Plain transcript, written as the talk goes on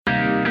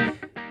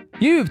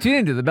You've tuned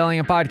into the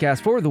Bellingham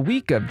Podcast for the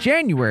week of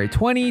January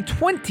 20,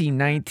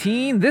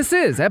 2019. This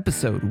is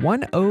episode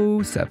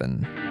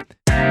 107.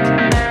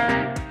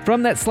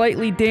 From that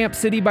slightly damp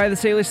city by the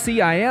Salish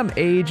Sea, I am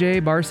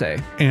AJ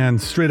Barce. And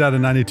straight out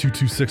of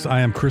 92.26, I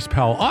am Chris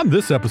Powell. On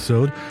this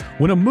episode,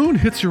 when a moon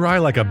hits your eye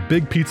like a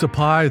big pizza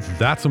pie,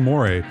 that's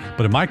amore.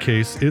 But in my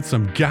case, it's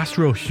some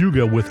gastro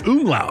huga with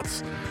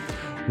umlauts.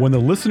 When the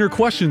listener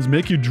questions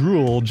make you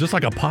drool just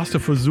like a pasta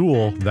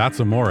fazool,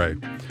 that's amore.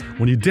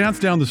 When you dance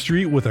down the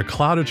street with a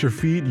cloud at your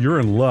feet, you're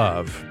in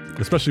love,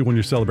 especially when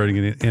you're celebrating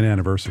an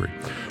anniversary.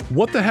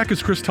 What the heck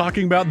is Chris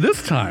talking about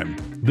this time?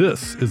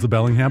 This is the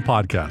Bellingham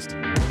Podcast.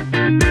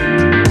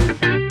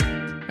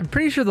 I'm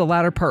pretty sure the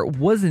latter part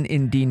wasn't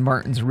in Dean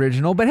Martin's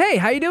original, but hey,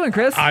 how you doing,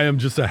 Chris? I am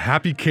just a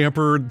happy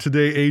camper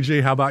today,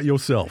 AJ. How about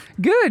yourself?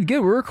 Good.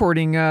 We're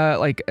recording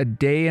like a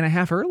day and a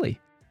half early.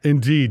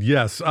 Indeed,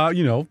 yes.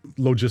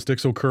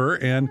 Logistics occur,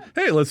 and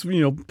hey, let's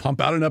pump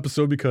out an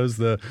episode because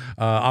the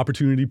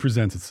opportunity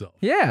presents itself.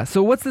 Yeah.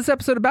 So what's this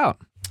episode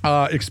about?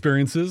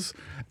 Experiences,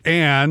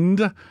 and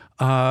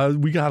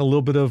we got a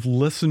little bit of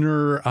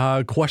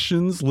listener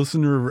questions,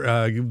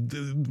 listener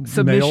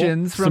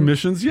submissions.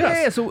 Submissions, yes.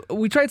 Yeah. So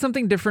we tried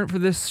something different for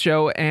this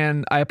show,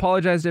 and I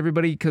apologize to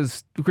everybody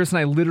because Chris and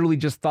I literally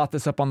just thought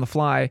this up on the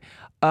fly.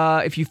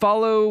 If you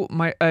follow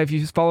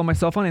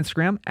myself on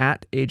Instagram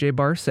at AJ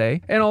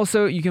Barce, and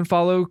also you can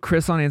follow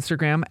Chris on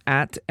Instagram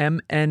at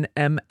MNMLTEK.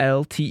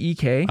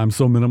 I'm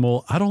so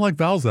minimal. I don't like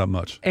vowels that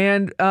much.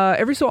 And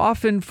every so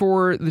often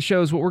for the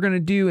shows, what we're going to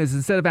do is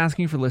instead of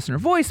asking for listener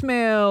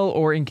voicemail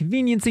or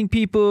inconveniencing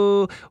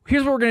people,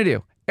 here's what we're going to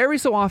do. Every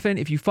so often,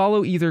 if you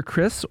follow either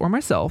Chris or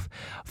myself,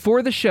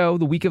 for the show,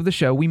 the week of the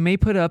show, we may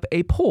put up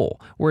a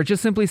poll where it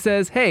just simply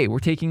says, hey, we're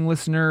taking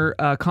listener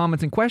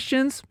comments and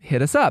questions.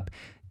 Hit us up.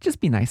 Just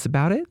be nice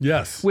about it.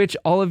 Yes. Which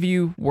all of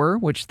you were,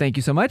 which thank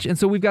you so much. And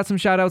so we've got some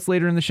shout outs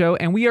later in the show,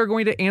 and we are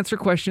going to answer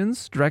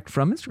questions direct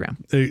from Instagram.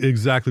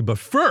 Exactly. But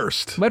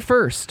first,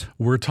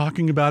 we're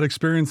talking about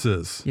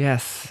experiences.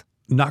 Yes.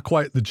 Not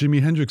quite the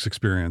Jimi Hendrix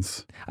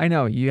experience. I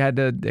know. You had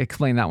to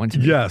explain that one to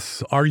me.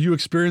 Yes. Are you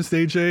experienced,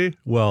 AJ?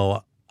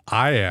 Well,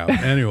 I am.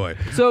 Anyway.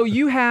 So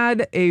you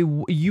and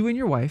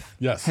your wife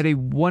yes. had a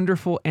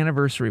wonderful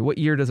anniversary. What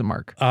year does it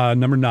mark?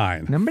 Number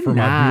 9. For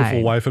my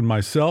beautiful wife and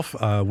myself.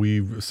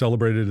 We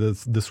celebrated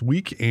this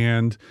week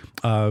and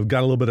got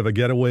a little bit of a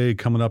getaway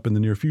coming up in the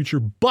near future.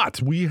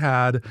 But we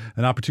had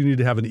an opportunity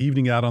to have an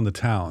evening out on the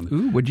town.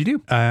 Ooh, what'd you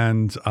do?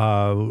 And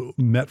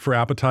met for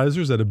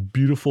appetizers at a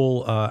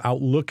beautiful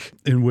outlook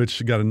in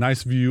which got a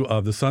nice view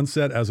of the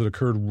sunset as it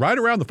occurred right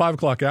around the 5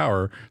 o'clock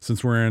hour,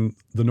 since we're in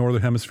the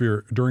northern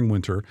hemisphere during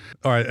winter.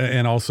 All right,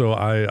 and also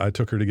I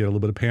took her to get a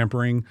little bit of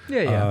pampering,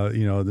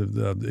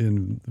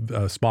 in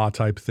a spa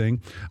type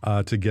thing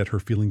to get her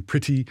feeling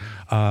pretty,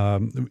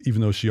 even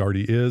though she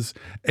already is.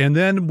 And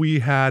then we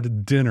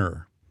had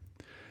dinner.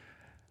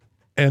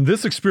 And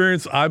this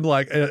experience, I'm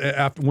like,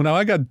 when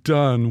I got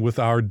done with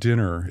our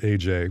dinner,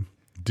 AJ,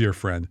 dear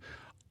friend,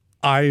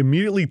 I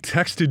immediately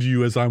texted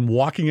you as I'm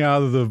walking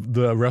out of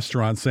the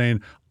restaurant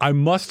saying, I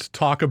must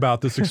talk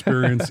about this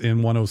experience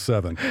in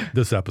 107,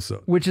 this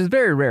episode. Which is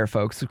very rare,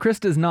 folks. So Chris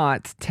does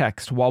not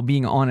text while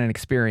being on an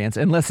experience,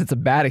 unless it's a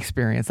bad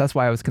experience. That's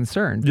why I was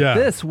concerned. Yeah.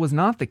 This was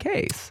not the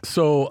case.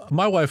 So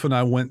my wife and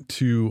I went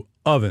to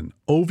Oven,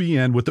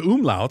 OVN, with the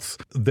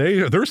umlauts.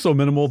 They're so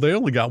minimal, they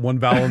only got one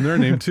vowel in their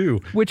name too.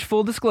 Which,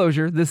 full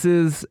disclosure, this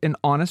is an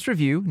honest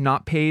review,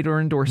 not paid or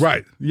endorsed.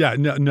 Right. Yeah.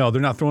 No,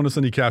 they're not throwing us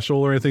any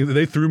casserole or anything.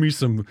 They threw me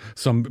some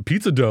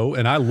pizza dough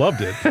and I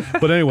loved it.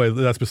 But anyway,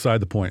 that's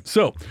beside the point.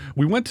 So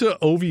we went to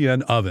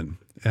OVN Oven.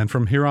 And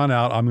from here on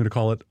out, I'm going to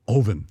call it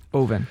Oven.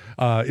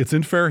 It's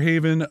in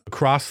Fairhaven,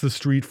 across the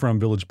street from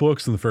Village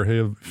Books and the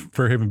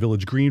Fairhaven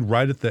Village Green,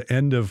 right at the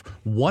end of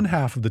one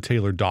half of the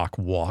Taylor Dock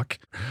Walk.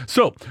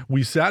 So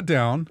we sat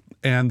down,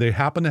 and they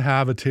happen to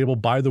have a table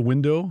by the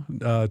window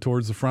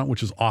towards the front,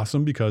 which is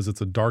awesome because it's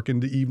a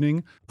darkened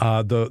evening.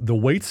 The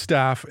wait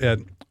staff at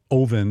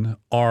Oven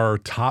are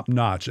top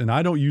notch, and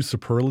I don't use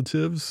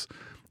superlatives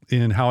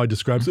in how I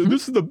describe it.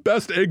 This is the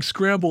best egg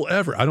scramble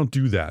ever. I don't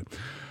do that.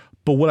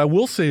 But what I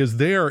will say is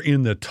they are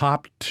in the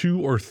top 2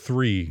 or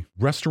 3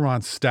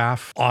 restaurant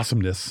staff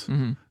awesomeness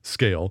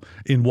scale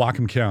in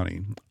Whatcom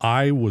County.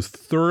 I was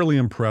thoroughly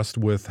impressed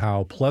with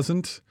how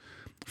pleasant,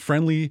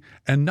 friendly,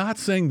 and not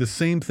saying the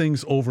same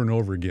things over and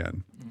over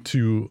again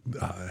to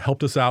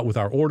helped us out with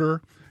our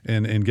order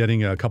and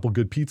getting a couple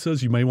good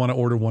pizzas. You may want to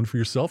order one for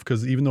yourself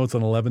because even though it's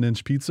an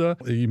 11-inch pizza,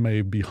 you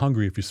may be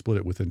hungry if you split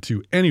it within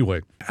 2. Anyway,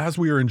 as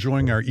we are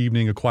enjoying our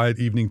evening, a quiet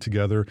evening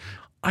together,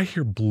 I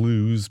hear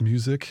blues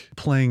music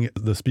playing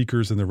the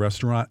speakers in the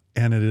restaurant,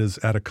 and it is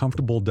at a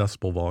comfortable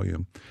decibel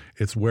volume.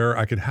 It's where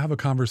I could have a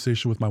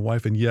conversation with my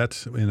wife, and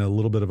yet in a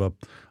little bit of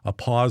a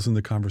pause in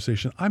the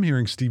conversation, I'm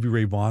hearing Stevie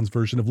Ray Vaughan's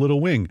version of Little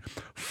Wing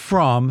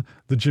from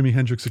the Jimi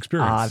Hendrix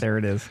Experience. Ah, there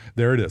it is.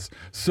 There it is.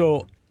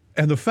 So,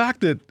 and the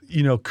fact that,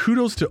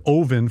 kudos to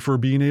Oven for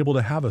being able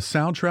to have a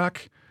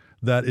soundtrack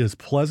that is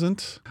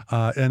pleasant,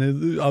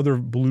 and other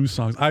blues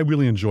songs. I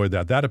really enjoyed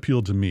that. That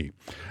appealed to me.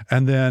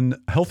 And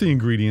then healthy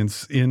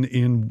ingredients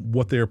in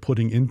what they're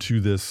putting into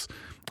this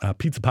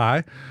pizza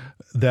pie,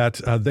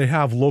 that they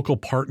have local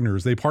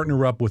partners. They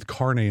partner up with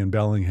Carne in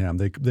Bellingham.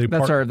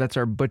 That's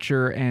our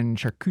butcher and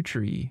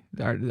charcuterie,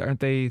 aren't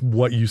they?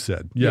 What you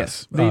said,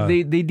 yes.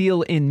 They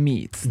deal in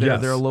meats.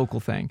 They're a local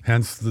thing.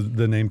 Hence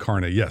the name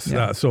Carne, yes.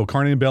 Yeah. So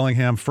Carne in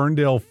Bellingham,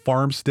 Ferndale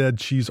Farmstead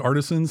Cheese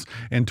Artisans,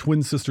 and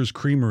Twin Sisters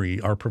Creamery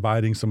are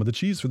providing some of the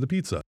cheese for the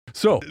pizza.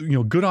 So,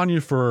 good on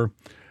you for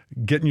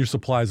getting your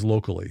supplies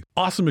locally.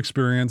 Awesome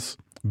experience.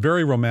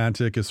 Very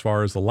romantic as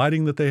far as the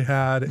lighting that they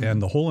had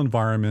and the whole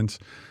environment.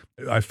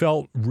 I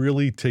felt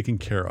really taken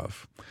care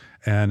of.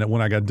 And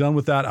when I got done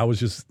with that, I was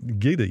just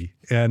giddy.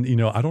 And,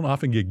 I don't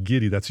often get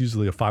giddy. That's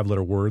usually a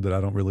 5-letter word that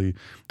I don't really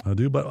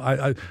do.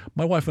 But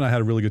my wife and I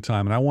had a really good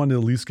time. And I wanted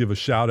to at least give a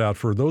shout out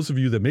for those of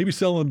you that may be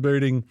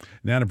celebrating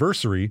an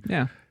anniversary.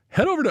 Yeah.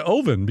 Head over to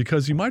Oven,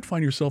 because you might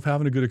find yourself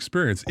having a good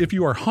experience. If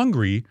you are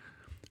hungry,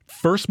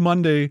 first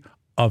Monday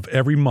of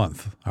every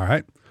month, all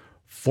right?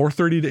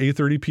 4:30 to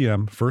 8:30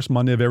 p.m., first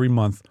Monday of every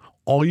month,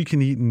 all you can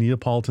eat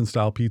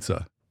Neapolitan-style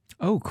pizza.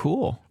 Oh,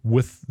 cool.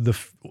 With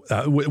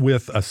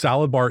with a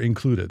salad bar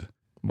included.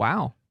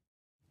 Wow.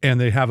 And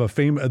they have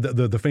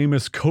the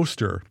famous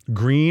coaster.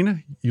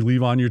 Green, you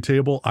leave on your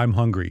table, I'm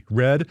hungry.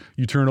 Red,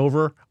 you turn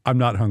over, I'm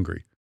not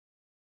hungry.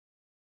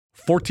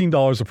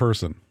 $14 a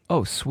person.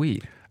 Oh,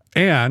 sweet.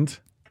 And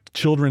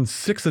children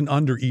 6 and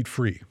under eat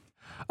free.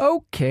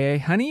 Okay,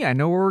 honey, I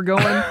know where we're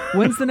going.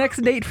 When's the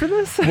next date for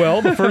this?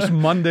 Well, the first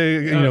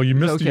Monday, you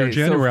missed your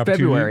January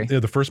opportunity. February. Yeah,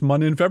 the first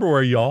Monday in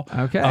February, y'all.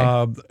 Okay.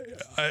 And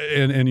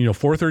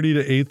 4:30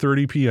 to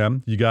 8:30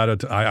 p.m. You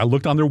got to. I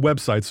looked on their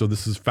website, so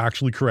this is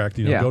factually correct.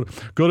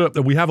 Go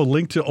to. We have a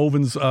link to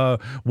Oven's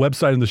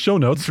website in the show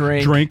notes.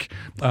 Drink,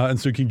 and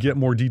so you can get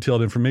more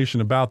detailed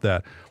information about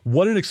that.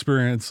 What an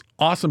experience!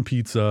 Awesome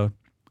pizza,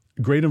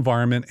 great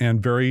environment,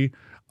 and very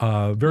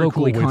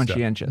locally cool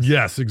conscientious.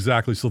 Yes,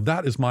 exactly. So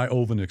that is my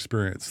Oven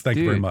experience. Thank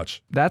you very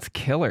much. That's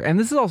killer. And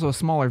this is also a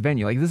smaller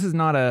venue. Like this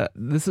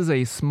is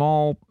a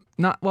small,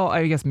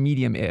 I guess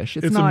medium-ish.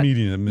 It's a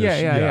medium-ish.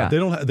 Yeah.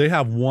 They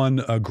have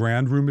one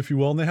grand room, if you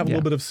will, and they have a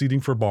little bit of seating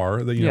for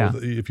bar. That,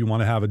 if you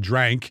want to have a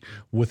drink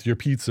with your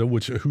pizza,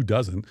 which who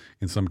doesn't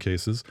in some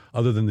cases,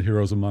 other than the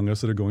heroes among us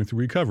that are going through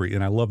recovery,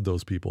 and I love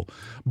those people.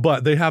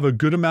 But they have a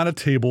good amount of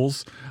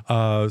tables,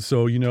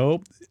 so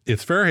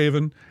it's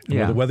Fairhaven. And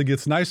when the weather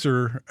gets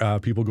nicer,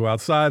 people go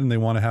outside and they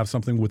want to have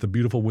something with a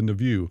beautiful window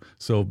view.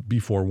 So be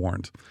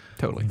forewarned.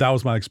 Totally. That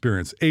was my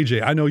experience.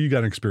 AJ, I know you got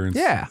an experience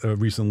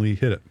recently.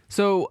 Hit it.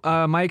 So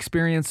my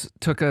experience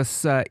took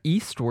us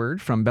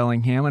eastward from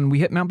Bellingham, and we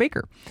hit Mount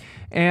Baker.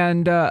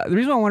 And the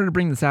reason I wanted to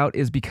bring this out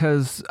is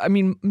because,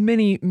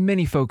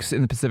 many folks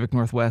in the Pacific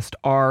Northwest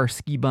are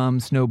ski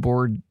bums,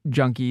 snowboard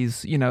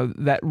junkies,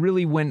 that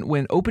really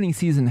when opening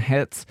season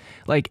hits,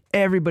 like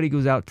everybody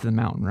goes out to the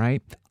mountain,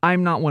 right?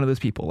 I'm not one of those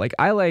people. Like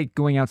I like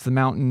going out to the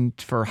mountain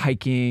for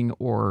hiking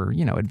or,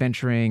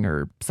 adventuring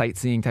or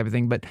sightseeing type of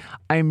thing, but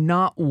I'm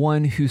not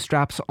one who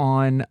straps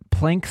on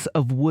planks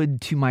of wood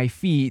to my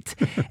feet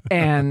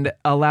and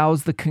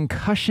allows the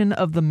concussion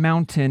of the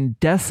mountain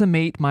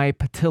decimate my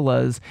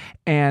patillas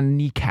and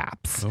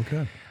kneecaps.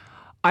 Okay.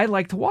 I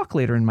like to walk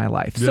later in my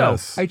life,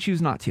 Yes. so I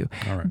choose not to.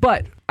 All right.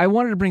 But I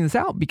wanted to bring this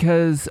out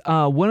because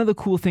one of the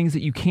cool things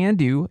that you can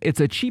do, it's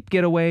a cheap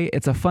getaway,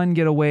 it's a fun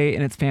getaway,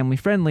 and it's family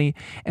friendly,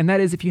 and that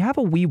is if you have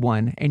a wee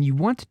one and you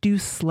want to do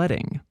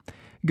sledding,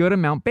 go to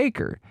Mount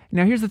Baker.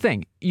 Now, here's the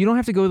thing. You don't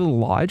have to go to the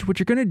lodge. What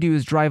you're going to do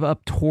is drive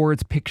up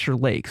towards Picture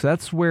Lake. So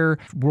that's where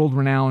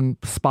world-renowned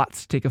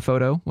spots to take a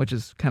photo, which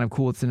is kind of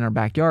cool. It's in our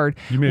backyard.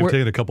 You may have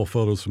taken a couple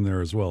photos from there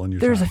as well.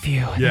 There's a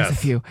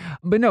few.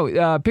 But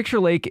no, Picture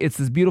Lake, it's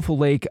this beautiful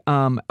lake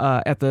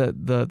at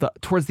the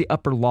towards the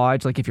upper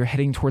lodge. Like if you're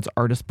heading towards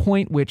Artist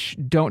Point, which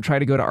don't try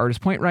to go to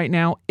Artist Point right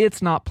now.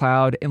 It's not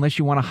plowed unless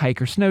you want to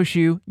hike or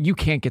snowshoe. You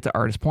can't get to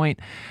Artist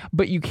Point,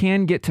 but you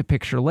can get to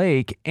Picture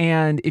Lake.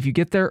 And if you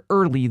get there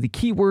early, the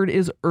key word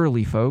is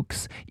early,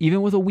 folks.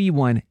 Even with a wee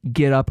one,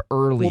 get up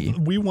early. Well,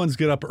 wee ones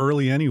get up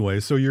early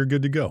anyway, so you're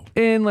good to go.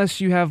 Unless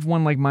you have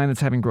one like mine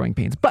that's having growing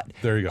pains. But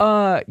there you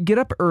go. Get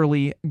up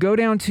early. Go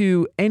down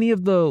to any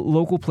of the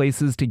local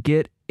places to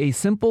get a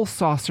simple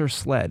saucer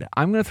sled.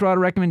 I'm going to throw out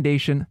a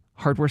recommendation.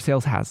 Hardware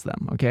Sales has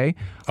them, okay?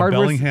 A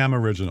Bellingham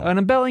original. A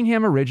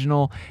Bellingham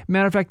original.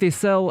 Matter of fact, they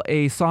sell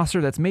a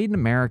saucer that's made in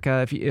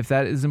America, if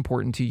that is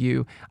important to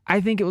you. I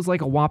think it was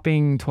like a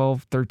whopping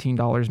 $12,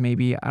 $13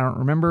 maybe. I don't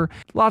remember.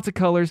 Lots of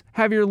colors.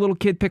 Have your little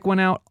kid pick one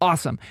out.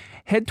 Awesome.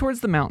 Head towards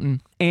the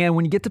mountain, and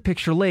when you get to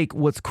Picture Lake,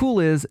 what's cool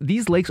is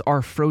these lakes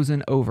are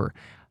frozen over.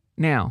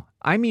 Now,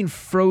 I mean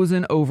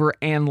frozen over,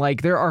 and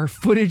like there are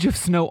footage of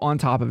snow on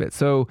top of it.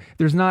 So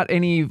there's not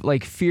any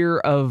like fear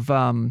of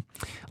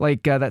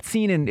that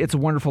scene in It's a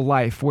Wonderful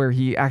Life where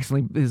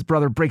his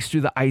brother breaks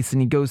through the ice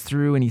and he goes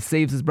through and he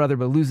saves his brother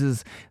but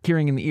loses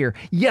hearing in the ear.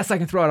 Yes, I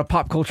can throw out a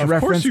pop culture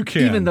reference. Of course you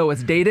can. Even though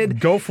it's dated.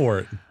 Go for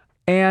it.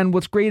 And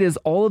what's great is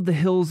all of the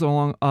hills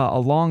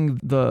along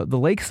the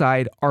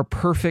lakeside are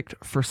perfect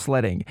for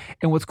sledding.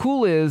 And what's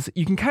cool is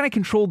you can kind of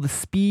control the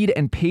speed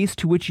and pace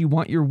to which you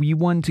want your wee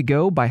one to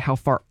go by how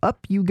far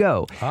up you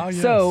go.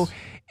 Yes. So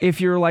if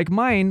you're like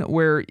mine,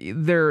 where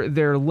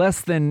they're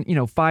less than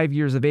 5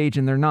 years of age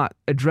and they're not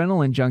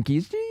adrenaline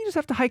junkies, you just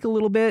have to hike a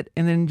little bit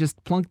and then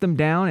just plunk them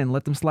down and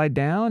let them slide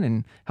down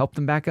and help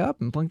them back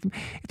up and plunk them.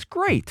 It's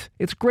great.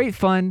 It's great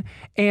fun.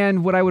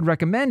 And what I would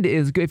recommend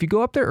is if you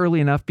go up there early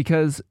enough,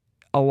 because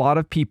a lot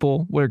of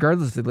people,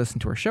 regardless if they listen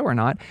to our show or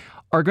not,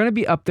 are going to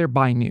be up there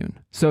by noon.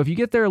 So if you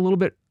get there a little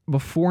bit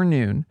before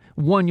noon,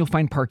 one, you'll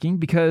find parking,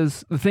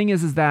 because the thing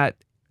is that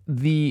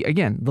the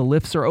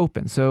lifts are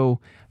open.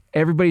 So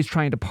everybody's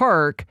trying to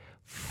park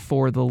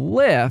for the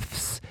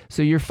lifts.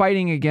 So you're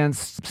fighting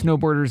against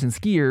snowboarders and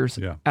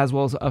skiers as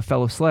well as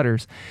fellow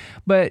sledders.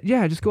 But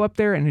yeah, just go up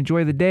there and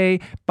enjoy the day.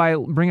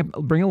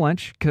 Bring a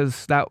lunch,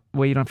 because that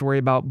way you don't have to worry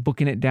about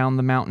booking it down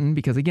the mountain,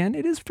 because again,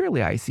 it is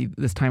fairly icy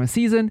this time of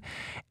season.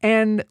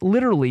 And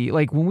literally,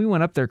 like when we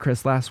went up there,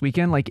 Chris, last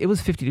weekend, like it was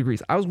 50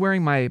 degrees. I was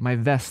wearing my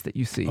vest that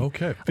you see.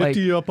 Okay.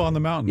 50 up on the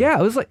mountain. Yeah,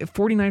 it was like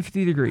 49,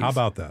 50 degrees. How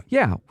about that?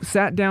 Yeah.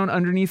 Sat down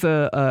underneath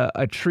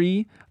a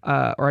tree,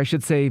 or I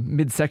should say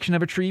midsection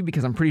of a tree,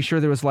 because I'm pretty sure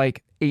there was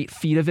like 8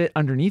 feet of it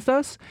underneath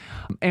us.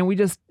 And we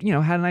just,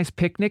 had a nice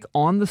picnic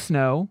on the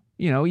snow.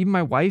 Even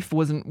my wife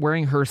wasn't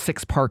wearing her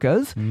 6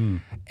 parkas,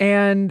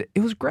 and it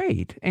was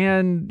great.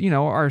 And,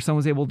 our son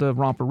was able to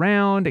romp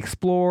around,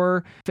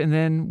 explore, and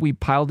then we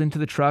piled into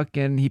the truck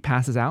and he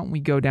passes out and we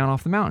go down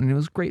off the mountain. It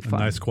was great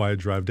fun. A nice quiet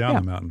drive down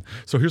the mountain.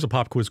 So here's a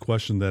pop quiz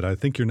question that I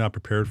think you're not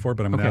prepared for,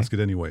 but I'm going to ask it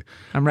anyway.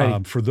 I'm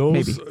ready. For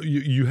those,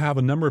 you have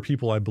a number of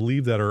people, I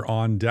believe, that are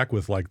on deck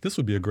with like, this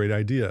would be a great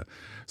idea.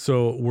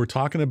 So we're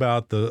talking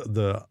about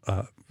the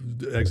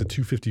exit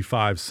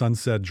 255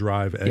 Sunset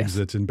Drive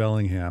exit in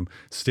Bellingham,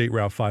 State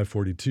Route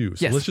 542.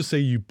 So let's just say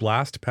you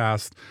blast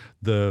past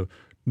the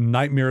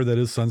nightmare that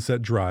is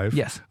Sunset Drive,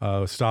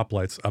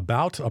 stoplights,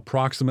 about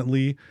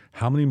approximately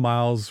how many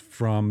miles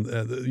from,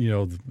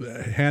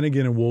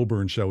 Hannigan and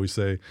Woburn, shall we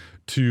say,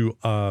 to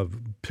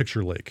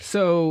Picture Lake?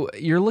 So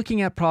you're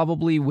looking at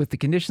probably, with the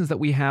conditions that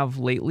we have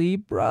lately,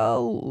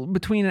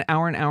 between an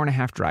hour and a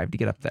half drive to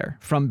get up there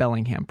from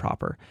Bellingham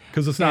proper.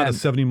 Because it's not a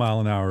 70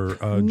 mile an hour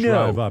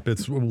drive up.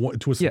 It's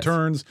twists and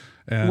turns.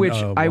 And, which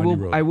I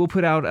will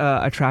put out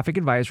a traffic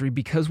advisory,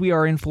 because we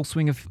are in full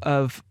swing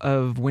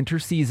of winter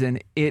season.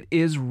 It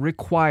is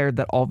required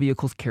that all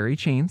vehicles carry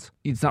chains.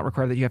 It's not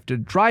required that you have to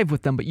drive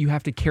with them, but you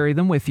have to carry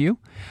them with you.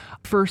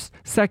 First.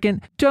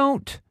 Second,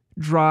 don't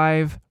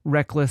drive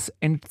reckless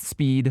and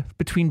speed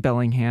between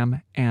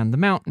Bellingham and the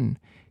mountain.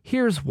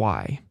 Here's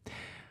why.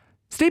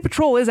 State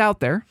Patrol is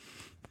out there.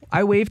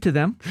 I waved to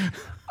them.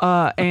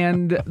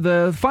 And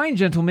the fine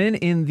gentleman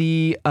in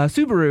the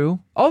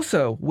Subaru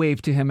also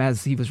waved to him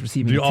as he was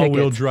receiving the ticket.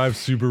 all-wheel drive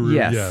Subaru.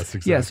 Yes,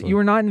 exactly. Yes, you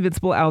are not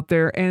invincible out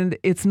there. And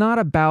it's not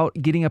about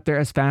getting up there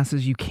as fast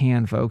as you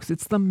can, folks.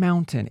 It's the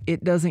mountain.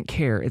 It doesn't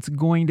care. It's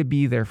going to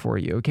be there for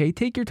you, okay?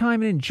 Take your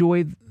time and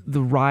enjoy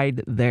the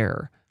ride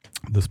there.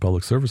 This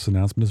public service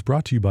announcement is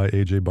brought to you by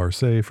AJ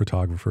Barcet,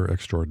 photographer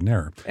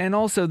extraordinaire. And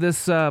also,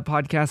 this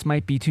podcast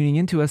might be tuning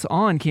into us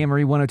on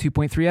KMRE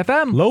 102.3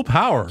 FM. Low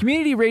power.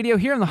 Community radio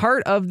here in the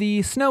heart of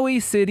the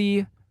snowy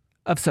city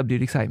of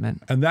subdued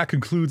excitement. And that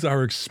concludes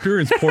our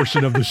experience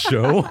portion of the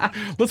show.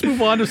 Let's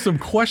move on to some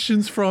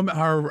questions from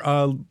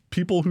our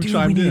people who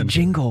chimed in. We need a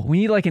jingle. We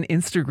need like an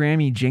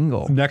Instagram-y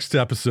jingle. Next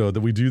episode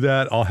that we do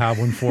that, I'll have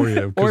one for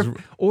you.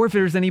 or if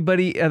there's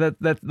anybody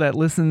that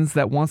listens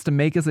that wants to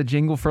make us a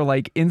jingle for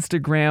like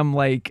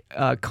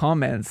Instagram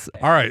comments.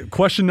 All right,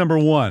 question number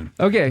 1.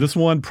 Okay. This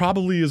one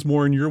probably is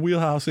more in your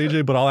wheelhouse,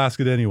 AJ, but I'll ask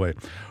it anyway.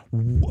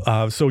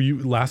 So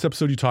last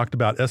episode you talked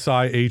about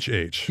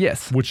SIHH.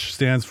 Yes. Which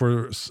stands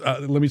for,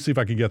 let me see if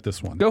I can get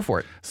this one. Go for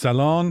it.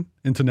 Salon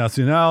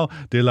International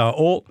de la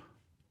Haute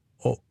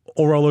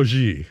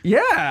Horlogerie.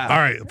 Yeah. All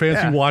right.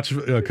 Fancy watch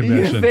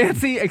convention.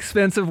 Fancy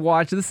expensive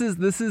watch. This is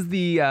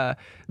the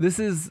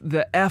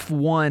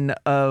F1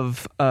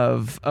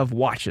 of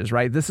watches,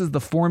 right? This is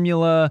the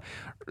Formula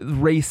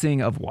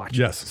racing of watches.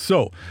 Yes.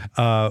 So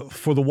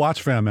for the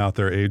watch fam out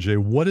there, AJ,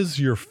 what is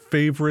your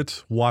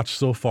favorite watch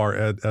so far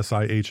at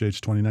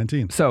SIHH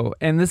 2019? So,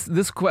 and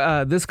this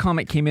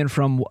comment came in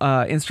from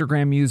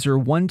Instagram user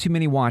One Too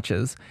Many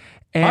Watches.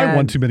 And I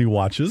won too many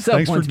watches.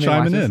 Thanks for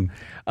chiming in.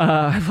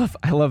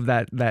 I love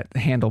that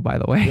handle, by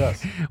the way.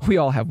 Yes. We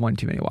all have one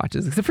too many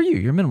watches, except for you.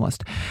 You're a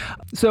minimalist.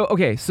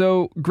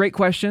 So great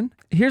question.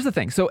 Here's the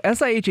thing. So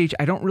SIHH,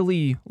 I don't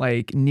really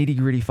like nitty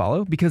gritty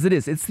follow, because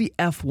it's the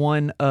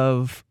F1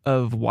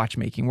 of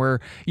watchmaking, where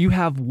you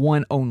have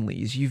one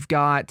onlys. You've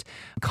got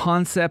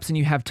concepts and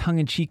you have tongue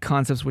in cheek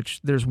concepts,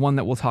 which there's one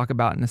that we'll talk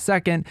about in a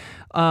second.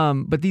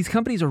 But these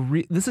companies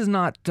this is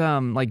not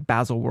like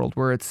Baselworld,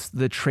 where it's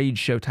the trade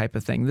show type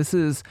of thing. This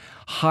is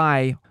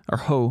high or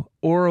haut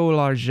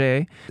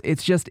horloger.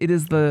 It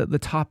is the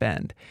top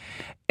end.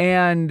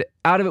 And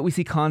out of it, we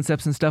see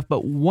concepts and stuff.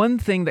 But one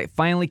thing that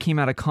finally came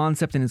out of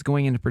concept and is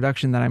going into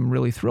production that I'm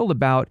really thrilled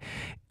about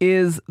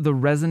is the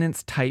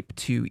Resonance Type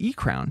 2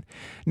 E-Crown.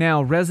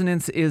 Now,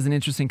 Resonance is an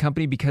interesting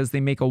company because they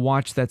make a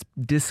watch that's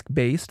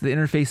disc-based. The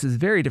interface is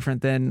very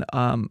different than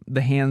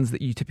the hands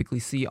that you typically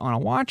see on a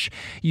watch.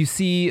 You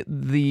see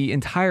the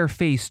entire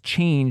face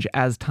change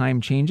as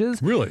time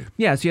changes. Really?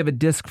 Yeah, so you have a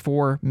disc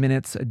for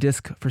minutes, a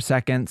disc for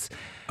seconds.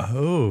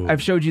 Oh.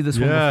 I've showed you this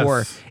one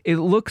before. It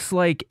looks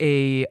like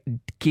a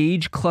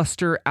gauge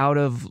cluster out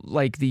of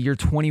like the year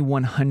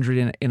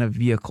 2100 in a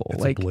vehicle.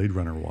 It's like a Blade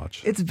Runner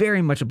watch. It's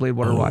very much a Blade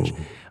Runner watch.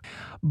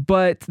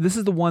 But this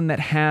is the one that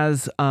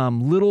has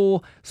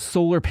little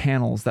solar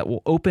panels that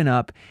will open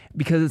up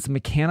because it's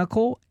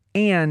mechanical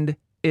and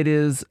it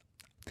is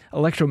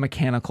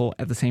electromechanical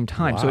at the same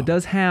time. Wow. So it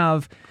does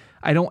have,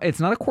 it's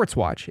not a quartz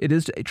watch. It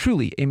is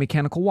truly a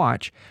mechanical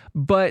watch.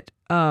 But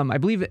I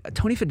believe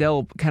Tony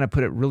Fadell kind of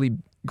put it really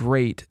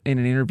great in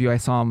an interview. I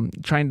saw him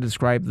trying to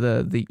describe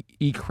the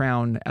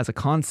E-Crown as a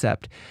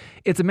concept.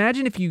 It's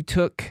imagine if you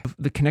took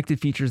the connected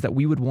features that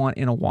we would want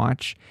in a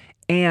watch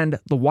and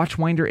the watch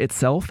winder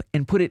itself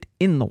and put it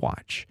in the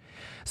watch.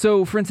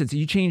 So for instance,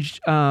 you change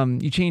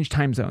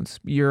time zones.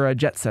 You're a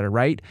jet setter,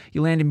 right?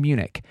 You land in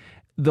Munich.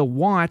 The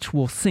watch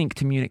will sync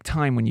to Munich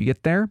time when you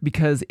get there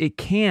because it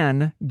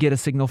can get a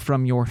signal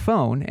from your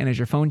phone. And as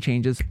your phone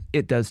changes,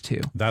 it does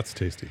too. That's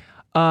tasty.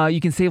 You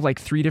can save like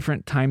 3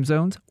 different time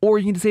zones, or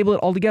you can disable it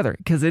altogether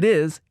because it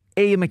is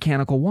a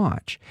mechanical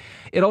watch.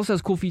 It also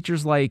has cool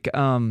features like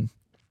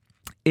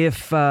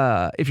if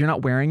you're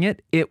not wearing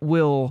it, it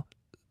will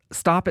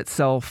stop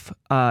itself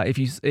if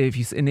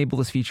you enable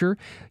this feature,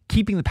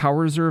 keeping the power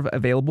reserve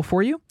available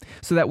for you,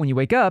 so that when you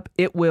wake up,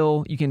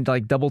 you can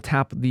like double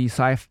tap the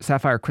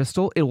sapphire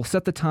crystal. It will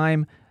set the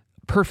time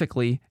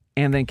perfectly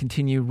and then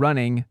continue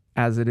running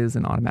as it is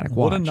an automatic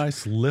watch. What a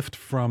nice lift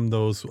from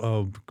those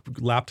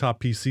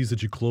laptop PCs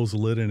that you close the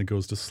lid and it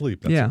goes to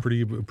sleep. That's a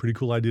pretty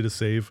cool idea to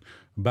save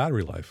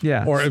battery life.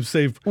 Yeah. Or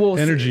save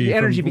energy.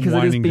 Energy because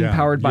it is being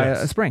powered by a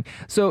Yes. spring.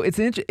 So it's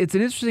an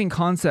interesting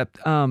concept,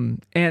 or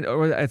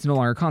it's no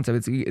longer a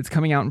concept. It's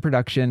coming out in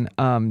production.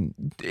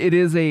 It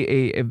is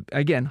a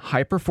again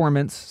high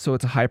performance, so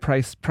it's a high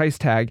price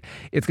tag.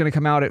 It's going to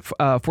come out at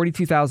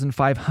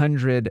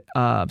 42,500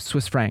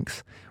 Swiss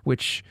francs,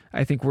 which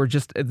I think the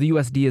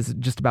USD is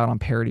just about on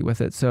parity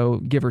with it. So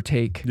give or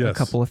take a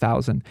couple of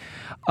thousand.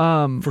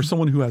 For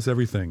someone who has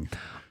everything.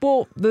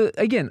 Well,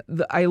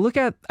 I look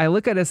at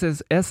it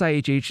as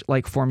SIHH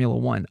like Formula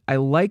One. I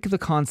like the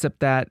concept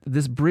that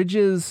this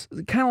bridges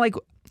kind of like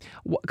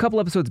a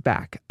couple episodes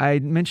back. I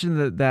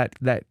mentioned that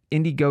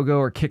Indiegogo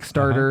or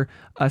Kickstarter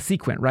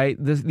Sequent, right?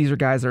 These are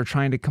guys that are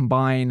trying to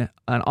combine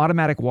an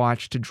automatic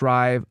watch to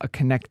drive a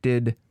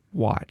connected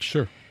watch.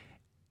 Sure.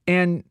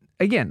 And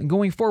again,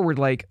 going forward,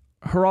 like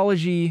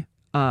horology.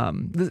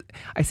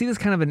 I see this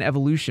kind of an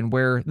evolution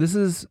where this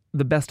is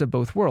the best of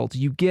both worlds.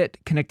 You get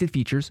connected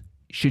features,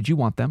 should you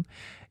want them.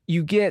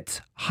 You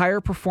get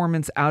higher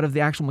performance out of the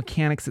actual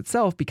mechanics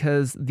itself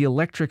because the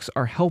electrics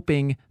are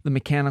helping the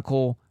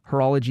mechanical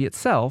horology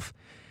itself.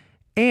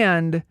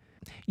 And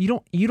you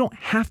don't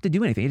have to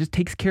do anything. It just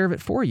takes care of it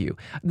for you.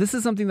 This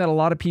is something that a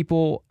lot of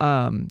people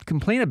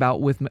complain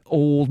about with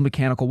old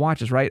mechanical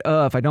watches, right?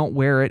 If I don't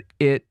wear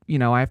it,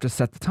 I have to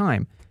set the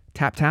time.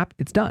 Tap, tap,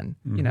 it's done,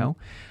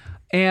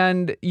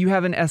 And you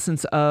have an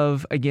essence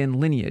of, again,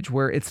 lineage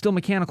where it's still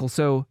mechanical.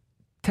 So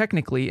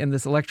technically, and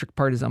this electric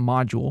part is a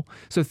module.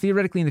 So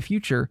theoretically in the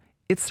future,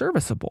 it's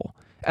serviceable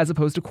as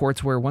opposed to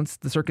quartz where once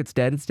the circuit's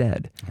dead, it's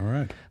dead. All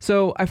right.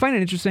 So I find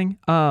it interesting.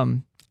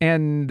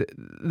 And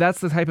that's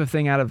the type of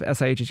thing out of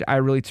SIHH I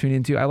really tune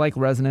into. I like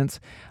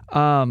Resonance.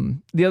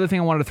 The other thing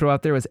I wanted to throw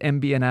out there was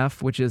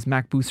MBNF, which is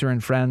Mac Booser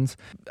and Friends.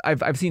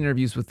 I've seen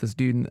interviews with this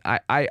dude.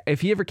 And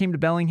if he ever came to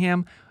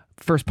Bellingham,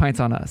 first pints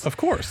on us. Of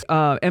course.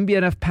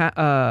 MBNF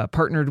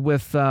partnered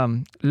with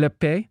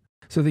Lepe.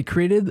 So they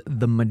created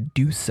the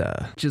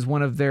Medusa, which is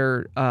one of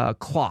their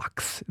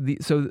clocks.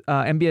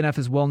 MBNF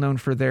is well known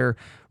for their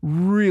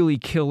really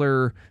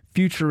killer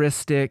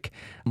futuristic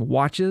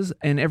watches.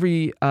 And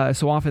every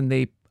so often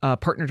they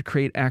partner to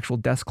create actual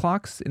desk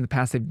clocks. In the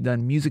past, they've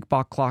done music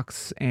box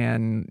clocks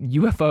and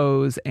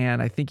UFOs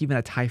and I think even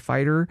a TIE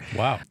fighter.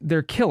 Wow.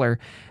 They're killer.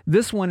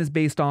 This one is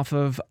based off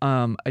of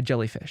a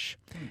jellyfish.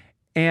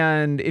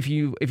 And if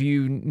you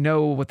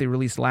know what they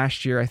released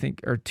last year, I think,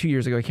 or 2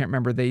 years ago, I can't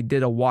remember, they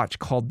did a watch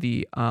called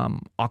the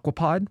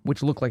Aquapod,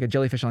 which looked like a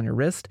jellyfish on your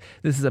wrist.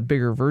 This is a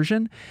bigger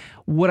version.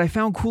 What I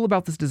found cool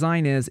about this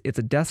design is it's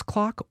a desk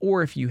clock,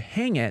 or if you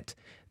hang it,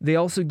 they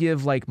also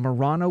give like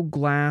Murano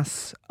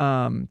glass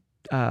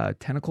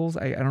tentacles.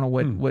 I don't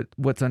know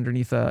what's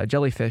underneath a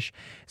jellyfish.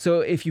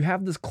 So if you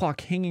have this clock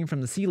hanging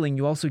from the ceiling,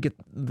 you also get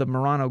the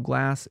Murano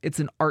glass.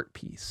 It's an art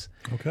piece.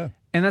 Okay.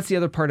 And that's the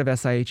other part of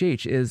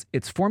SIHH is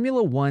it's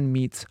Formula One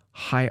meets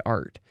high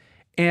art.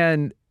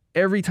 And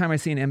every time I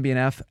see an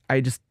MBNF, I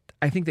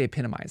think they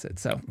epitomize it.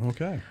 So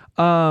okay.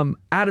 Out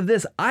of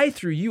this, I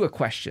threw you a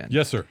question.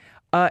 Yes, sir.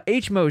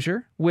 H.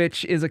 Mosier,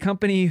 which is a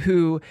company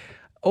who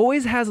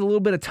always has a little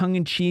bit of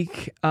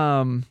tongue-in-cheek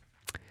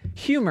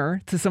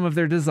humor to some of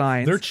their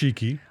designs. They're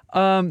cheeky.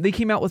 They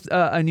came out with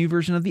a new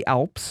version of the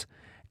Alps,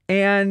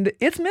 and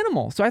it's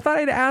minimal. So I thought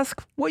I'd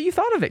ask what you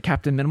thought of it,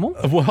 Captain Minimal.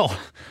 Well,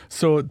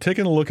 so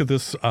taking a look at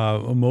this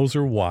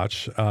Moser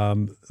watch,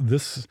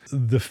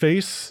 the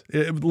face.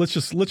 Let's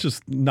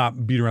just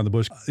not beat around the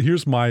bush.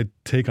 Here's my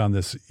take on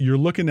this. You're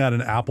looking at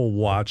an Apple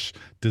Watch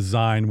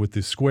design with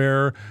the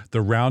square,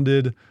 the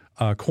rounded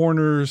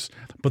corners,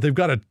 but they've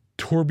got a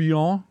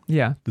tourbillon.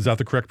 Yeah, is that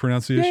the correct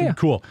pronunciation? Yeah.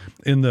 Cool.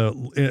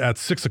 At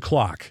 6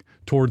 o'clock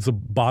towards the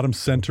bottom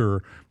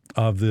center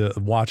of the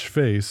watch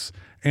face.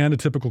 And a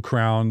typical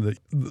crown.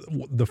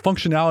 The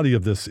functionality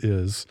of this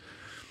is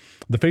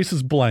the face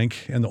is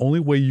blank, and the only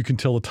way you can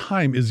tell the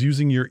time is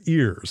using your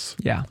ears.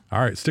 Yeah.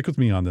 All right, stick with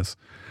me on this.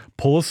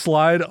 Pull a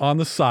slide on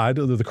the side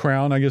of the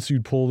crown. I guess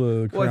you'd pull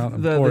the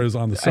crown, or is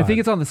on the side. I think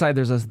it's on the side.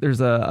 There's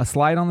a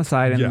slide on the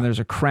side, and then there's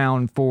a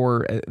crown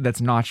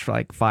that's notched for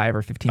like 5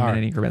 or 15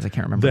 minute increments. I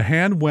can't remember. The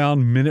hand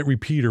wound minute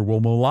repeater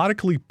will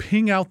melodically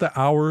ping out the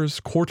hours,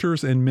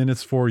 quarters, and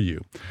minutes for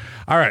you.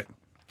 All right.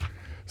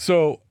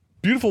 So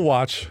beautiful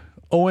watch.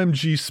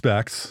 OMG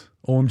specs,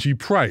 OMG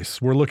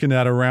price. We're looking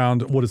at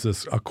around, what is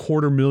this,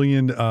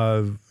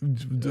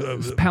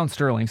 $250,000 pound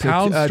sterling. So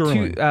pound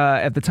sterling.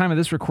 At the time of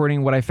this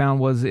recording, what I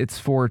found was it's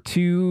for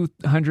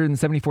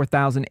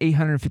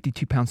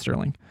 274,852 pounds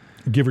sterling.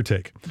 Give or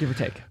take. Give or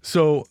take.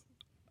 So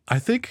I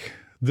think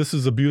this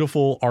is a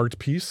beautiful art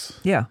piece.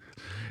 Yeah.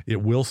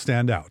 It will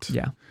stand out.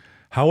 Yeah.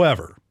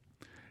 However,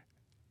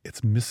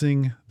 it's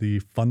missing the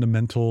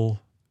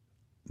fundamental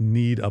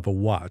need of a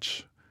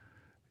watch.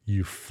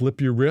 You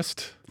flip your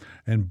wrist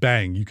and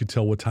bang, you could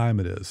tell what time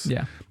it is.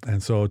 Yeah.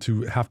 And so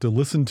to have to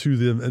listen to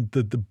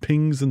the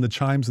pings and the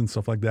chimes and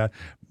stuff like that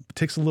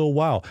takes a little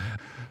while.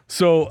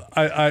 So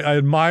I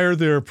admire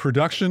their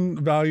production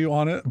value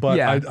on it, but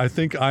I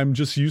think I'm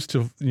just used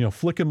to,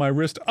 flicking my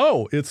wrist.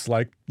 Oh, it's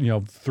like,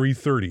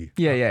 3:30.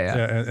 Yeah.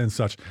 And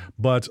such.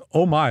 But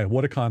oh my,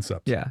 what a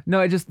concept. Yeah. No,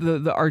 I just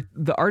the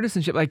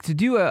artisanship, like to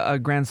do a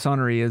grand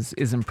sonnery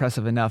is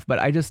impressive enough, but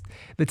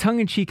the tongue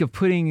in cheek of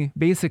putting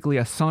basically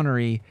a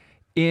sonnery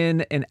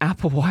in an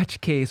Apple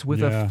Watch case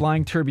with a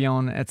flying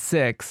tourbillon at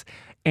 6,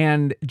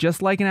 and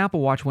just like an Apple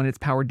Watch when it's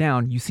powered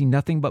down, you see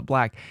nothing but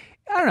black.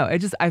 I don't know.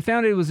 I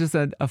found it was just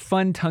a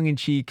fun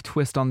tongue-in-cheek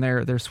twist on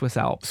their Swiss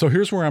Alps. So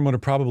here's where I'm going to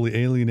probably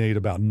alienate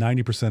about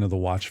 90% of the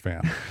watch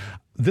fan.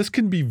 This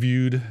could be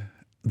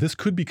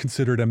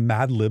considered a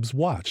Mad Libs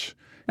watch.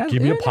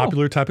 Give me a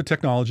popular type of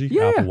technology,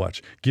 Apple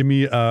Watch. Give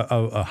me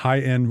a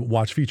high-end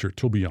watch feature,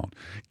 tourbillon.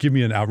 Give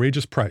me an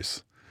outrageous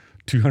price,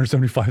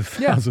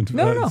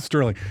 $275,000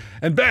 sterling,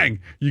 and bang,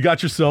 you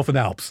got yourself an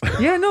Alps.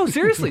 Yeah, no,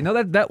 seriously,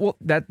 no,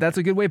 that's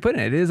a good way of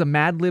putting it. It is a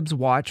Mad Libs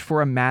watch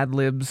for a Mad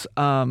Libs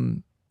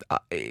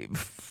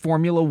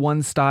Formula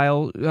One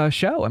style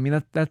show. I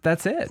mean,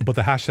 that's it. But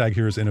the hashtag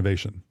here is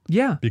innovation.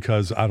 Yeah.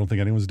 Because I don't think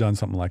anyone's done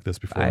something like this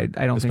before. I don't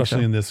think so.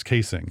 Especially in this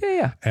casing.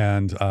 Yeah.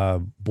 And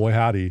boy,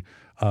 howdy.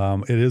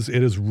 It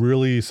is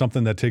really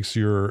something that takes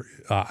your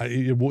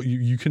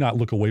you cannot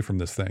look away from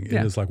this thing.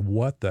 It is like,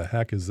 what the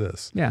heck is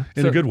this? Yeah,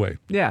 in a good way.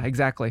 Yeah,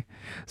 exactly.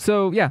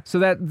 So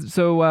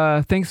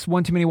thanks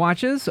One Too Many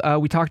Watches.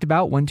 We talked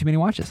about One Too Many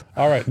Watches.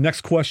 All right,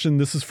 next question.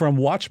 This is from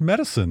Watch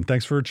Medicine.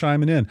 Thanks for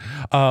chiming in.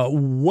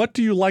 What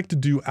do you like to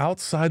do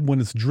outside when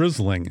it's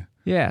drizzling?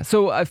 Yeah.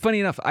 So funny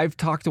enough, I've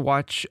talked to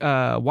Watch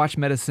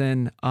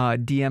Medicine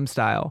DM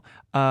style.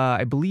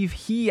 I believe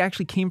he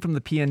actually came from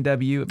the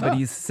PNW, but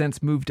he's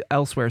since moved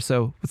elsewhere.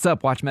 So what's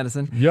up, Watch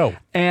Medicine? Yo.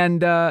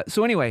 And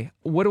so anyway,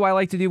 what do I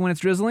like to do when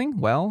it's drizzling?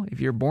 Well, if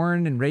you're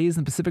born and raised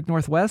in the Pacific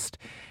Northwest,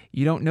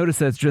 you don't notice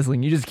that it's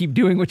drizzling. You just keep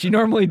doing what you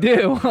normally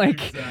do.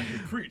 Exactly.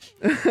 Preach.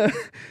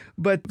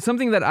 But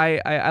something that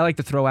I like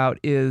to throw out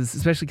is,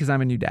 especially because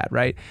I'm a new dad,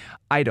 right?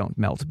 I don't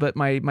melt, but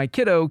my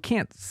kiddo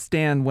can't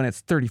stand when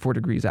it's 34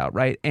 degrees out,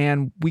 right?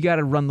 And we got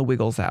to run the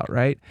wiggles out,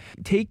 right?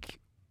 Take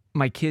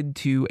my kid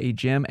to a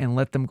gym and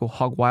let them go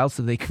hog wild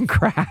so they can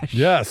crash.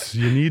 Yes,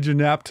 you need your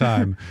nap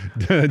time.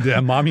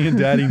 Mommy and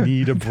daddy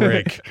need a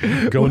break.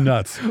 Go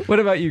nuts.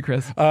 What about you,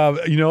 Chris?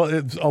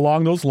 It's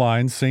along those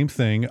lines, same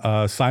thing.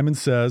 Simon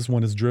says,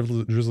 when it's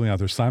drizzling out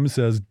there, Simon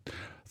says,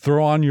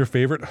 throw on your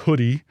favorite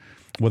hoodie,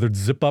 whether it's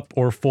zip up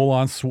or full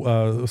on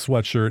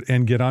sweatshirt,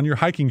 and get on your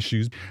hiking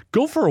shoes.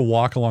 Go for a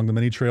walk along the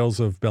many trails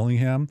of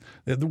Bellingham.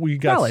 We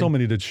got so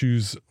many to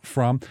choose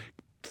from.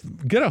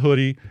 Get a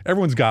hoodie.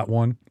 Everyone's got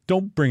one.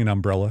 Don't bring an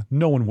umbrella.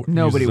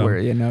 Nobody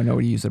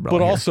uses umbrella.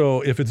 But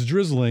also, if it's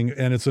drizzling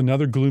and it's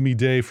another gloomy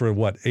day for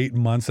 8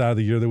 months out of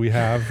the year that we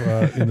have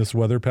in this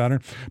weather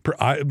pattern,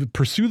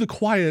 pursue the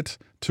quiet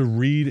to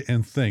read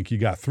and think. You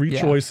got 3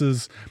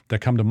 choices that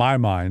come to my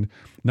mind.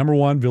 Number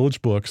 1,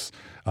 Village Books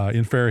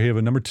in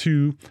Fairhaven. Number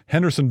 2,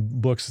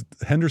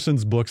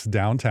 Henderson's Books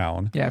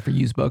downtown. Yeah, for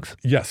used books.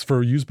 Yes,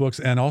 for used books.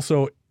 And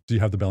also, you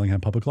have the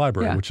Bellingham Public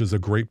Library, which is a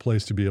great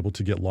place to be able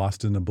to get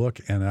lost in a book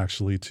and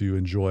actually to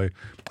enjoy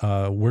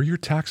where your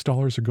tax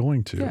dollars are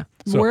going to. Yeah,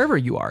 so, wherever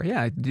you are.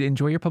 Yeah,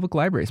 enjoy your public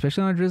library,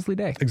 especially on a drizzly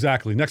day.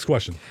 Exactly. Next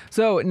question.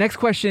 So next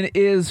question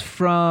is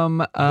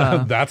from...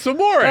 That's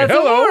Amore. That's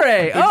Hello. Amore.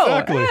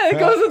 Exactly. Oh, yeah, it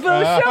goes with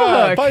the show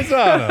hook.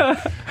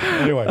 Paisana.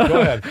 Anyway,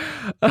 go ahead.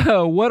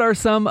 What are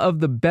some of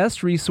the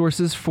best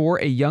resources for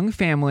a young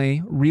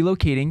family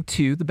relocating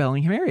to the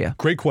Bellingham area?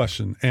 Great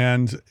question.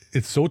 And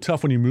it's so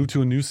tough when you move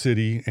to a new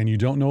city and you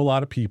don't know a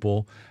lot of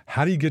people.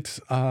 How do you get,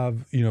 how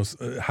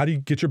do you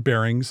get your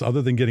bearings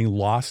other than getting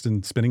lost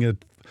and spending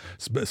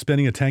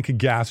a tank of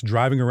gas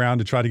driving around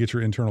to try to get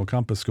your internal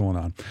compass going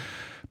on?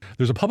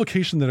 There's a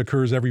publication that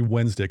occurs every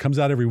Wednesday. It comes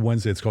out every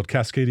Wednesday. It's called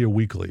Cascadia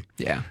Weekly.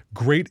 Yeah.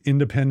 Great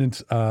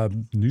independent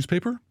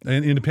newspaper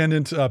and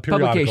independent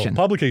periodical.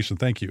 Publication.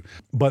 Thank you.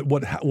 But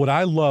what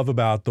I love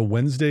about the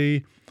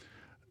Wednesday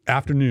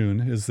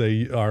afternoon is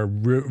they are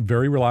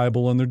very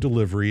reliable in their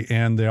delivery,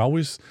 and they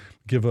always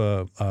give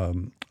a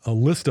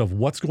list of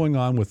what's going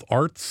on with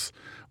arts,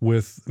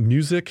 with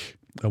music,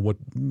 what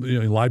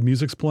live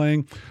music's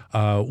playing,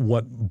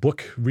 what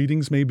book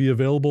readings may be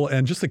available,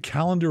 and just a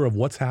calendar of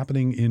what's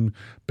happening in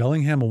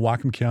Bellingham and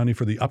Whatcom County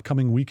for the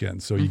upcoming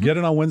weekend. So you get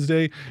it on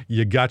Wednesday,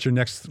 you got your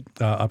next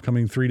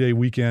upcoming 3-day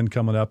weekend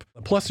coming up.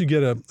 Plus you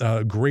get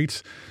a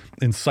great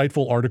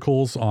insightful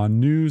articles on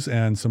news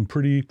and some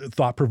pretty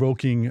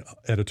thought-provoking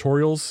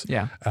editorials.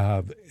 Yeah.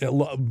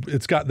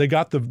 They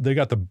got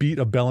the beat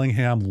of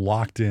Bellingham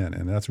locked in,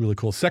 and that's really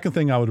cool. Second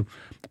thing I would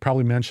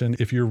probably mention,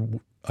 if you're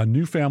a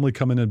new family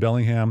coming in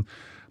Bellingham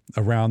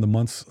around the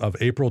months of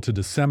April to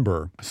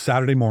December,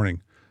 Saturday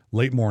morning,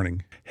 late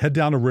morning, head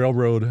down to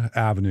Railroad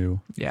Avenue,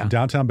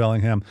 downtown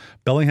Bellingham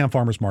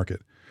Farmers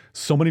Market.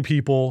 So many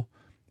people,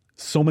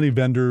 so many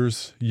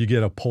vendors, you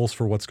get a pulse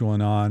for what's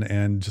going on,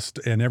 and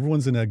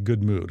everyone's in a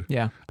good mood.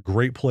 Yeah.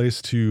 Great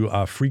place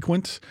to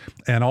frequent.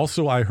 And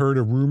also I heard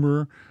a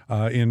rumor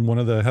in one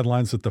of the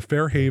headlines that the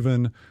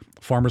Fairhaven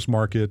Farmers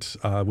Market,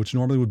 which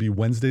normally would be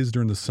Wednesdays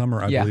during the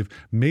summer, I believe,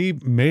 may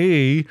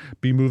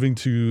be moving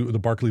to the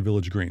Barclay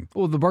Village Green.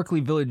 Well, the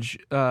Barclay Village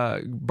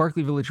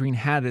Green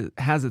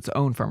has its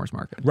own farmers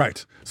market.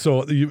 Right.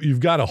 So you've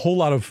got a whole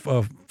lot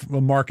of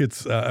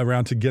markets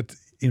around to get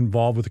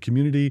involved with the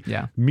community,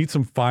 meet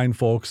some fine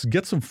folks,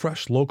 get some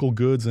fresh local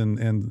goods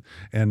and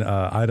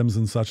items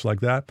and such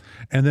like that.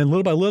 And then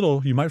little by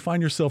little, you might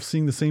find yourself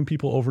seeing the same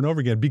people over and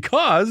over again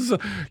because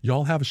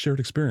y'all have a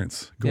shared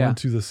experience going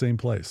to the same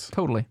place.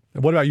 Totally.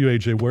 What about you,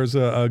 AJ?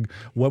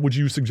 What would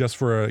you suggest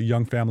for a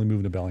young family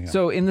moving to Bellingham?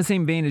 So in the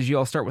same vein as you,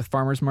 I'll start with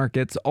farmers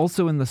markets.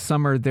 Also in the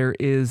summer, there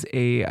is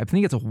I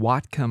think it's a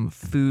Whatcom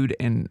food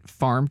and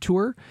farm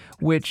tour,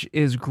 which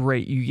is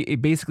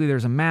great. Basically,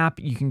 there's a map.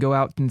 You can go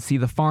out and see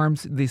the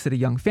farms. They said a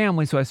young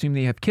family, so I assume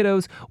they have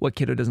kiddos. What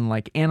kiddo doesn't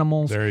like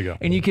animals? There you go.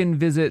 And you can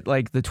visit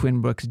like the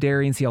Twin Brooks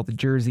Dairy and see all the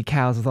Jersey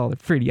cows with all the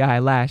pretty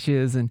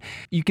eyelashes. And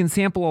you can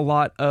sample a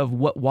lot of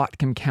what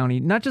Whatcom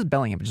County, not just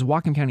Bellingham, but just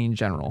Whatcom County in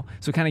general.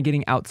 So kind of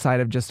getting outside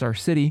of just our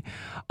city.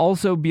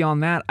 Also,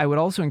 beyond that, I would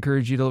also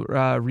encourage you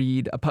to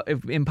read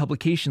in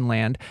Publication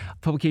Land, a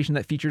publication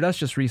that featured us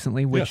just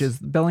recently, which is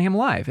Bellingham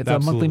Live. It's a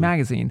monthly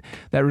magazine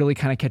that really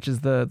kind of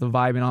catches the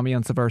vibe and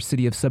ambiance of our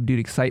city of subdued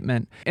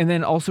excitement. And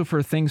then also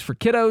for things for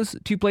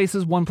kiddos, 2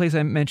 places. One place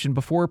I mentioned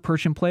before,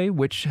 Perch and Play,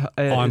 which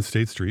on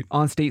State Street,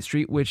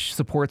 which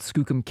supports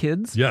Skookum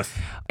kids. Yes.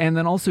 And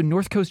then also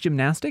North Coast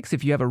Gymnastics.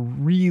 If you have a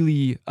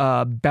really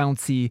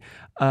bouncy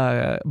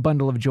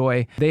bundle of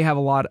joy, they have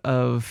a lot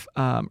of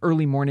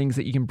early mornings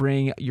that you can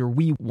bring your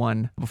wee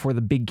one before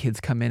the big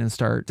kids come in and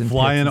start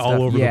flying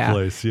all over the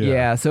place.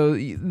 Yeah. So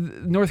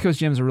North Coast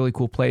Gym is a really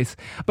cool place.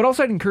 But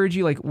also I'd encourage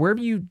you, like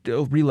wherever you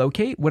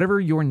relocate,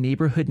 whatever your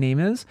neighborhood name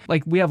is,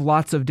 like we have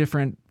lots of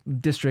different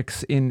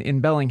districts in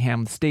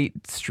Bellingham,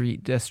 State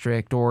Street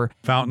District or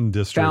Fountain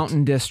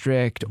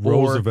District,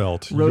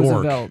 Roosevelt,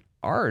 York.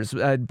 Ours,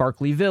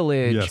 Barclay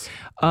Village,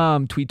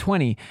 Tweed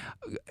 20.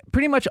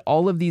 Pretty much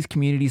all of these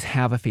communities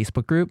have a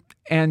Facebook group,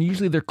 and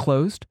usually they're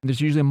closed. There's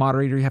usually a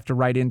moderator you have to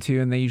write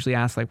into, and they usually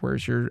ask like,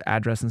 where's your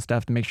address and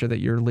stuff to make sure that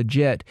you're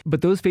legit.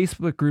 But those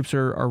Facebook groups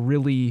are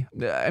really,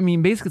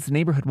 basically it's a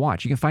neighborhood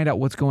watch. You can find out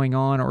what's going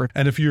on.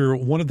 And if you're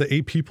one of the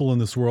 8 people in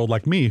this world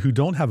like me who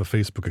don't have a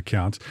Facebook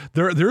account,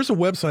 there's a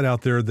website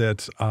out there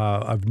that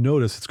I've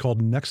noticed. It's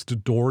called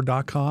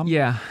nextdoor.com.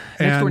 Yeah,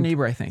 Next Door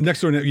Neighbor, I think. Next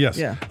Door Neighbor, yes.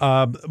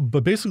 Yeah.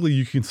 But basically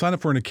you can sign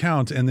up for an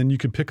account, and then you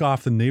can pick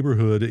off the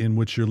neighborhood in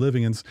which you're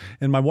living.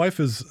 And my wife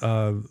has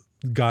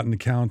got an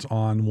account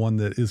on one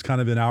that is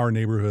kind of in our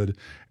neighborhood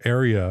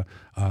area.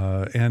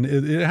 And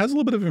it has a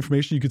little bit of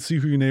information. You can see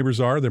who your neighbors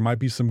are. There might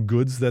be some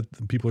goods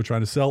that people are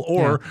trying to sell,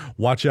 or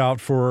watch out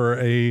for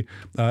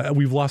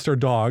we've lost our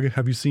dog.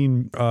 Have you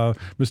seen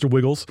Mr.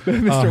 Wiggles?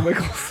 Mr.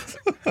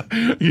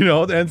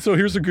 Wiggles. And so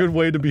here's a good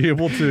way to be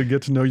able to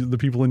get to know the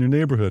people in your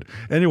neighborhood.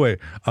 Anyway,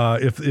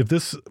 if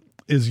this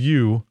is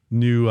you,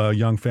 new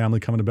young family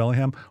coming to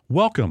Bellingham,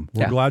 welcome.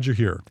 We're glad you're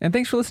here. And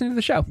thanks for listening to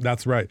the show.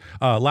 That's right.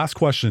 Last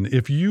question.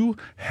 If you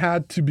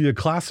had to be a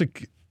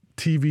classic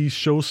TV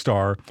show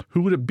star,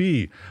 who would it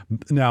be?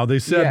 Now, they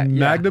said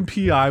Magnum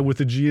PI with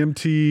the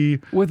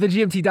GMT. With the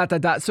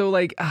GMT ... So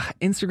like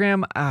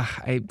Instagram,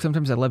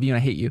 sometimes I love you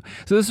and I hate you.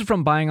 So this is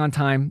from Buying on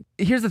Time.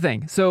 Here's the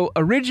thing. So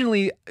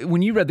originally,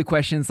 when you read the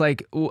questions,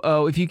 like,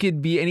 if you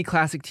could be any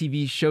classic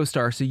TV show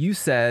star, so you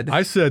said...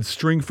 I said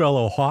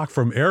Stringfellow Hawk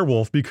from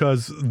Airwolf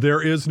because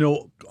there is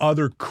no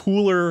other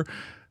cooler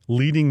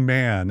leading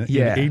man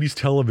Yeah. in 80s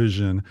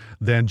television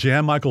than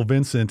Jan Michael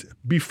Vincent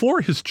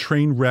before his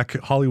train wreck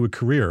Hollywood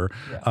career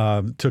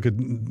took a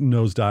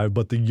nosedive.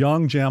 But the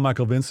young Jan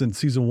Michael Vincent,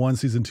 season 1,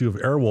 season 2 of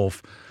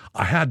Airwolf,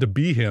 I had to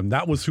be him.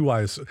 That was who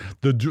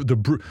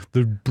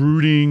the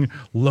brooding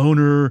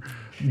loner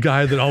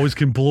guy that always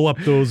can blow up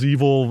those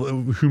evil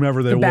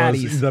whomever they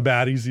was. The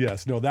baddies,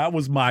 yes. No, that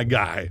was my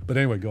guy. But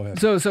anyway, go ahead.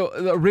 So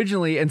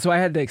originally, and so I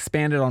had to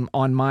expand it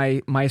on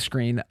my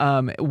screen.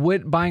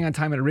 What Buying on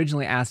Time had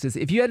originally asked is,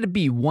 if you had to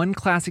be one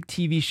classic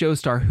TV show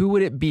star, who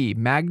would it be?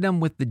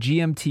 Magnum with the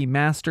GMT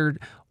Mastered,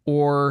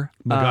 or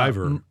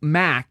MacGyver.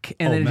 Mac,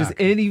 and then Mac.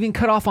 it even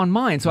cut off on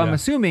mine. So I'm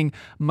assuming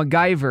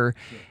MacGyver.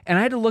 And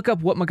I had to look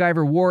up what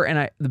MacGyver wore,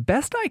 and the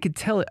best I could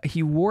tell,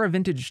 he wore a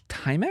vintage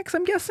Timex,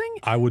 I'm guessing.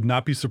 I would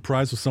not be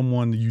surprised with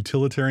someone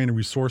utilitarian and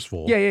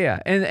resourceful. Yeah.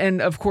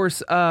 And of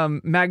course,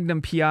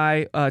 Magnum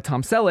PI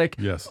Tom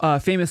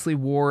Selleck famously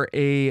wore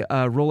a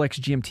Rolex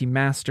GMT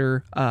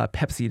Master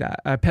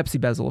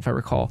Pepsi bezel, if I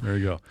recall. There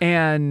you go.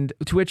 And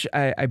to which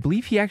I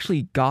believe he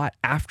actually got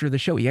after the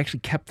show. He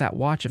actually kept that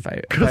watch.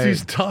 Because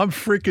he's Tom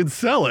freaking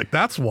Selleck.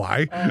 That's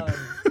why.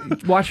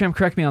 Watch fam,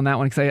 correct me on that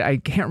one, because I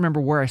can't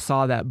remember where I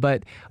saw that.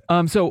 But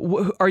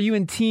so are you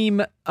in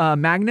team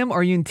Magnum, or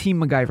are you in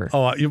team MacGyver?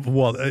 Oh,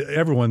 well,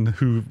 everyone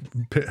who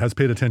has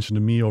paid attention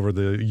to me over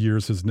the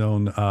years has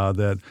known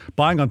that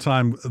Buying on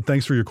Time,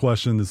 thanks for your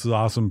question. This is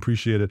awesome.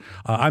 Appreciate it.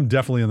 I'm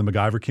definitely in the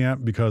MacGyver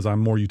camp because I'm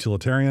more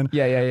utilitarian.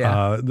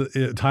 Yeah.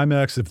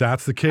 Timex, if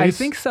that's the case. I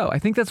think so. I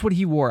think that's what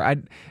he wore.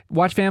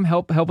 Watch fam,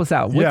 help us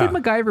out. What did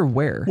MacGyver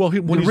wear? Well, the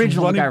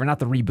original MacGyver, not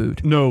the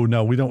reboot. No,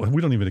 we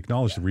don't even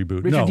acknowledge the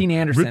reboot. Richard Dean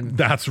Anderson.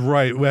 That's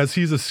right. As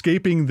he's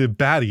escaping the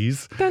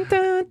baddies. Dun,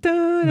 dun,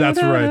 dun, that's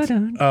dun, right.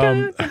 dun,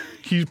 dun, dun.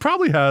 He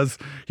probably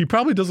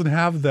doesn't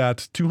have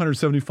that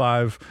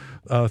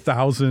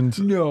 275,000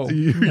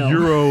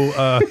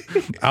 euro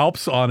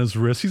Alps on his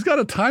wrist. He's got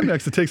a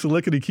Timex that takes a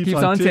lick and he keeps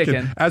on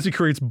ticking as he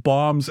creates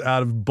bombs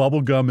out of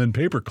bubble gum and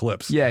paper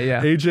clips.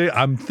 Yeah. AJ,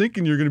 I'm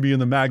thinking you're going to be in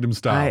the Magnum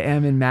style. I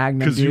am in Magnum,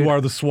 because you are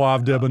the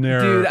suave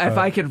debonair. Dude, if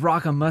I could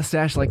rock a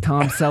mustache like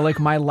Tom Selleck,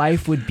 my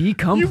life would be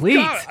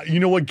complete. You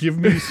know what? Give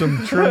me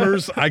some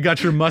trimmers. I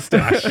got your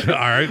mustache. All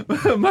right.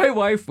 My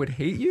wife would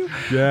hate you.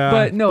 Yeah.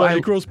 But no,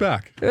 it grows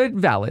back.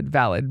 Valid.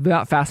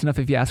 Not fast enough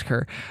if you ask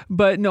her.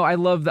 But no, I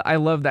love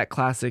that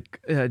classic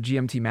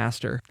GMT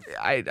Master.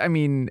 I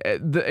mean,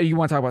 you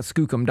want to talk about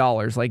skookum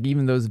dollars? Like,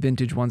 even those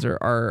vintage ones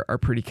are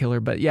pretty killer.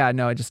 But yeah,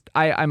 no,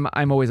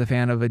 I'm always a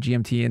fan of a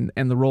GMT,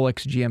 and the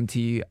Rolex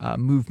GMT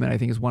movement, I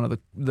think, is one of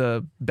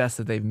the best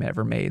that they've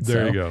ever made.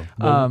 There you go.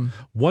 Well,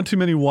 one too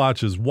many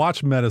watches.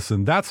 Watch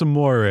medicine. That's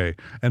amore.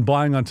 And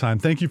Buying on Time.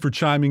 Thank you for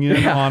chiming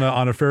in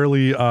on a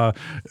fairly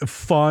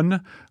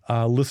fun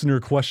listener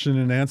question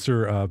and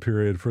answer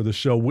period for the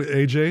show.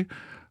 AJ?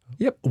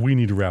 Yep. We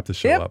need to wrap the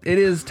show up. It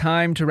is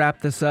time to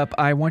wrap this up.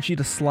 I want you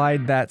to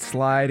slide that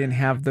slide and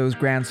have those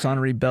grand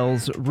sonnery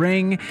bells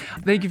ring.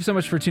 Thank you so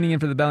much for tuning in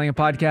for the Bellingham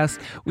Podcast.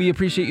 We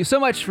appreciate you so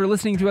much for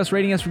listening to us,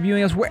 rating us,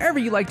 reviewing us, wherever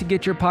you like to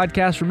get your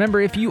podcast. Remember,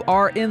 if you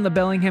are in the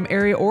Bellingham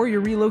area or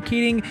you're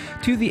relocating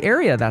to the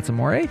area, that's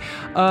amore,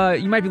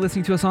 you might be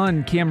listening to us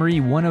on Camry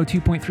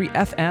 102.3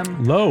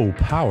 FM. Low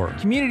power.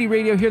 Community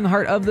radio here in the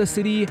heart of the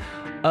city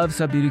of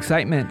subdued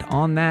excitement.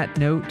 On that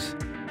note,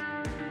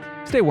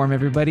 stay warm,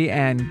 everybody,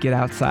 and get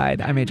outside.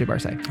 I'm AJ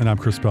Barsay. And I'm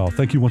Chris Bell.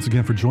 Thank you once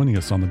again for joining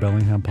us on the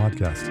Bellingham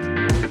Podcast.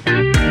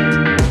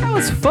 That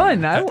was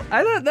fun. I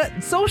thought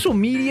that social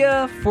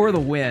media for the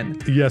win.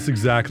 Yes,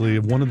 exactly.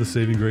 One of the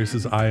saving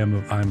graces,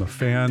 I'm a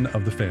fan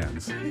of the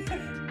fans.